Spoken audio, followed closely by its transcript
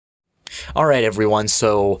All right, everyone.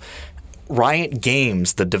 So, Riot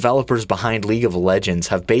Games, the developers behind League of Legends,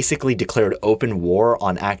 have basically declared open war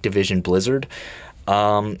on Activision Blizzard.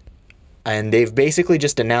 And they've basically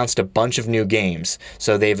just announced a bunch of new games.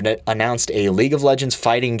 So they've announced a League of Legends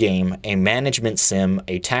fighting game, a management sim,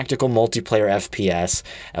 a tactical multiplayer FPS,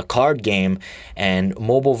 a card game, and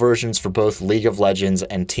mobile versions for both League of Legends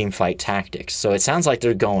and Teamfight Tactics. So it sounds like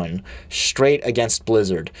they're going straight against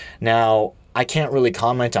Blizzard. Now, I can't really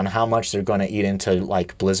comment on how much they're going to eat into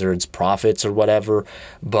like Blizzard's profits or whatever,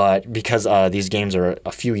 but because these games are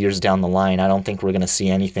a few years down the line, I don't think we're going to see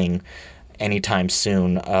anything anytime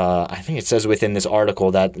soon. I think it says within this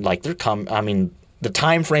article that like the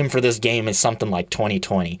time frame for this game is something like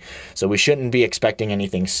 2020, so we shouldn't be expecting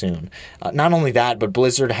anything soon. Not only that, but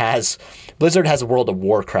Blizzard has World of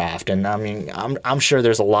Warcraft, and I mean I'm sure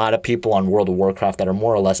there's a lot of people on World of Warcraft that are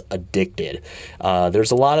more or less addicted. There's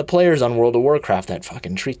a lot of players on World of Warcraft that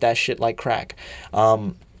fucking treat that shit like crack.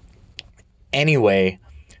 Anyway.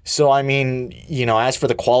 So, I mean, as for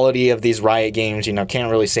the quality of these Riot games, can't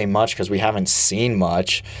really say much because we haven't seen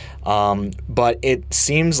much. But it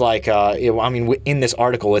seems like, in this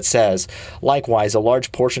article it says, likewise, a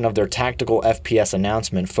large portion of their tactical FPS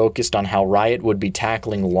announcement focused on how Riot would be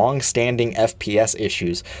tackling long-standing FPS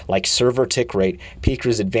issues like server tick rate,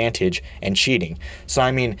 peaker's advantage, and cheating. So,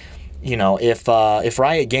 I mean, if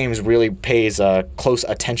Riot Games really pays close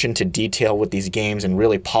attention to detail with these games and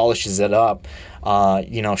really polishes it up,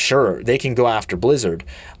 sure, they can go after Blizzard.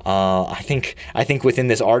 I think within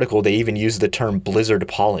this article they even use the term Blizzard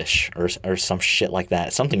polish or some shit like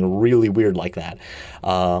that, something really weird like that.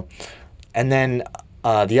 And then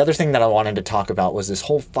the other thing that I wanted to talk about was this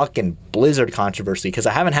whole fucking Blizzard controversy, because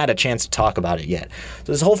I haven't had a chance to talk about it yet.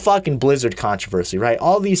 So this whole fucking Blizzard controversy, right?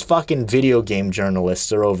 All these fucking video game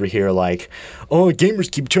journalists are over here like, oh, gamers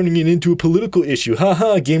keep turning it into a political issue.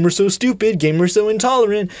 Haha, gamers so stupid, gamers so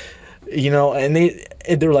intolerant. And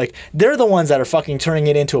they're like, they're the ones that are fucking turning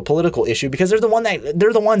it into a political issue because they're the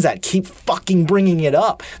ones that keep fucking bringing it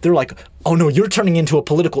up. They're like, oh no, you're turning into a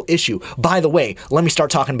political issue. By the way, let me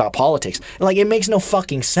start talking about politics. Like, it makes no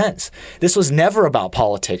fucking sense. This was never about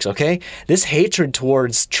politics, okay? This hatred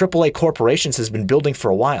towards AAA corporations has been building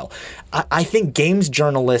for a while. I think games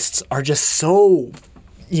journalists are just so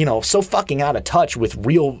fucking out of touch with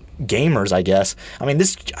real gamers, I guess. I mean,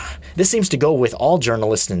 this seems to go with all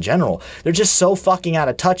journalists in general. They're just so fucking out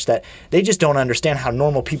of touch that they just don't understand how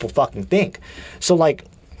normal people fucking think. So, like,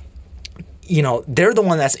 they're the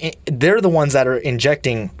ones that are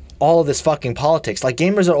injecting all of this fucking politics. Like,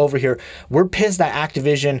 gamers are over here. We're pissed that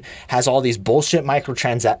Activision has all these bullshit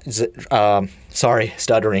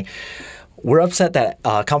We're upset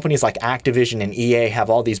that companies like Activision and EA have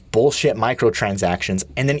all these bullshit microtransactions,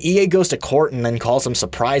 and then EA goes to court and then calls them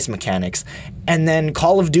surprise mechanics, and then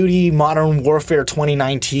Call of Duty Modern Warfare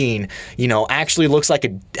 2019, actually looks like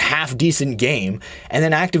a half-decent game, and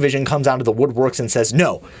then Activision comes out of the woodworks and says,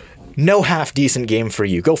 no half-decent game for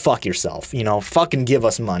you. Go fuck yourself. Fucking give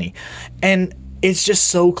us money. And it's just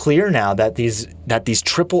so clear now that these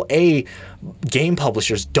AAA game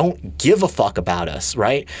publishers don't give a fuck about us,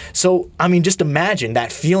 right? So, I mean, just imagine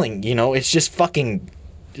that feeling, it's just fucking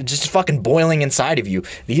boiling inside of you.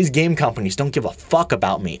 These game companies don't give a fuck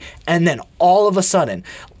about me. And then all of a sudden,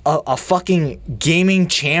 a fucking gaming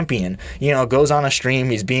champion, goes on a stream,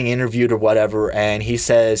 he's being interviewed or whatever, and he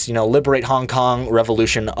says, liberate Hong Kong,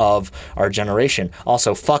 revolution of our generation.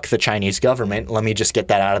 Also, fuck the Chinese government. Let me just get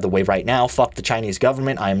that out of the way right now. Fuck the Chinese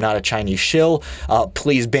government. I am not a Chinese shill.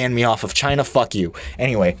 Please ban me off of China. Fuck you.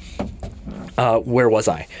 Anyway, where was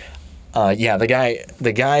I?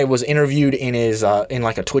 The guy was interviewed in his in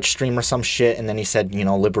like a Twitch stream or some shit, and then he said,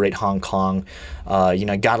 liberate Hong Kong.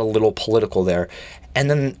 Got a little political there. And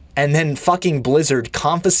then fucking Blizzard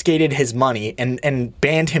confiscated his money and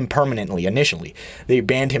banned him permanently. Initially, they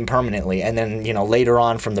banned him permanently, and then later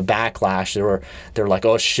on from the backlash, they're like,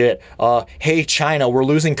 oh shit, hey China, we're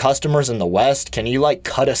losing customers in the West. Can you like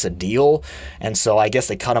cut us a deal? And so I guess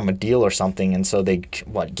they cut him a deal or something, and so they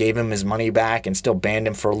gave him his money back and still banned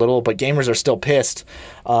him for a little. But gamers are still pissed.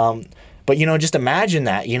 But just imagine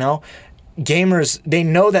that, gamers, they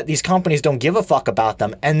know that these companies don't give a fuck about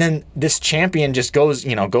them, and then this champion just goes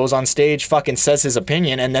on stage, fucking says his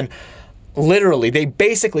opinion, and then literally they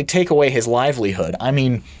basically take away his livelihood. I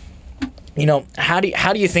mean, how do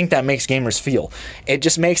you think that makes gamers feel? It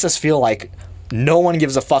just makes us feel like No one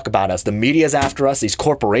gives a fuck about us. The media's after us. These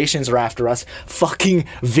corporations are after us. Fucking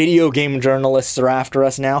video game journalists are after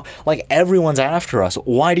us now. Like, everyone's after us.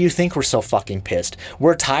 Why do you think we're so fucking pissed?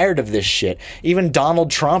 We're tired of this shit. Even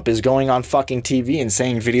Donald Trump is going on fucking TV and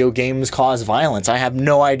saying video games cause violence. I have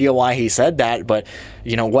no idea why he said that, but,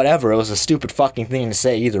 you know, whatever. It was a stupid fucking thing to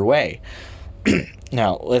say either way.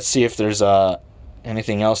 Now, let's see if there's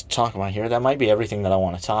anything else to talk about here. That might be everything that I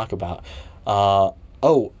want to talk about.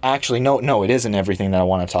 Oh, actually, no, it isn't everything that I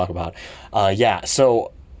want to talk about. Yeah,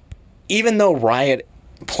 so even though Riot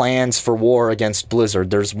plans for war against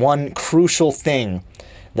Blizzard, there's one crucial thing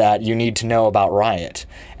that you need to know about Riot,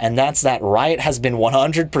 and that's that Riot has been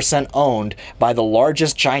 100% owned by the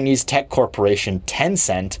largest Chinese tech corporation,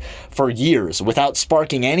 Tencent, for years, without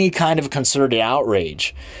sparking any kind of concerted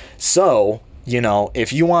outrage. So, you know,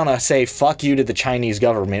 if you want to say fuck you to the Chinese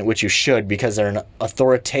government, which you should because they're an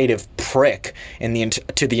authoritative prick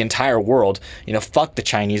to the entire world, you know, fuck the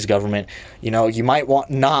Chinese government. You know, you might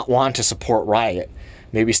not want to support Riot.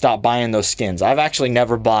 Maybe stop buying those skins. I've actually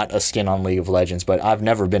never bought a skin on League of Legends, but I've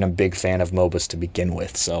never been a big fan of MOBAs to begin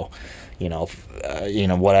with, so, you know,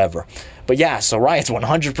 whatever. But yeah, so Riot's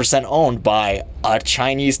 100% owned by a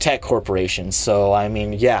Chinese tech corporation. So, I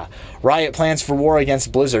mean, yeah, Riot plans for war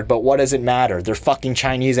against Blizzard, but what does it matter? They're fucking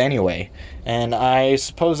Chinese anyway. And I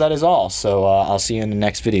suppose that is all. So, I'll see you in the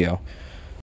next video.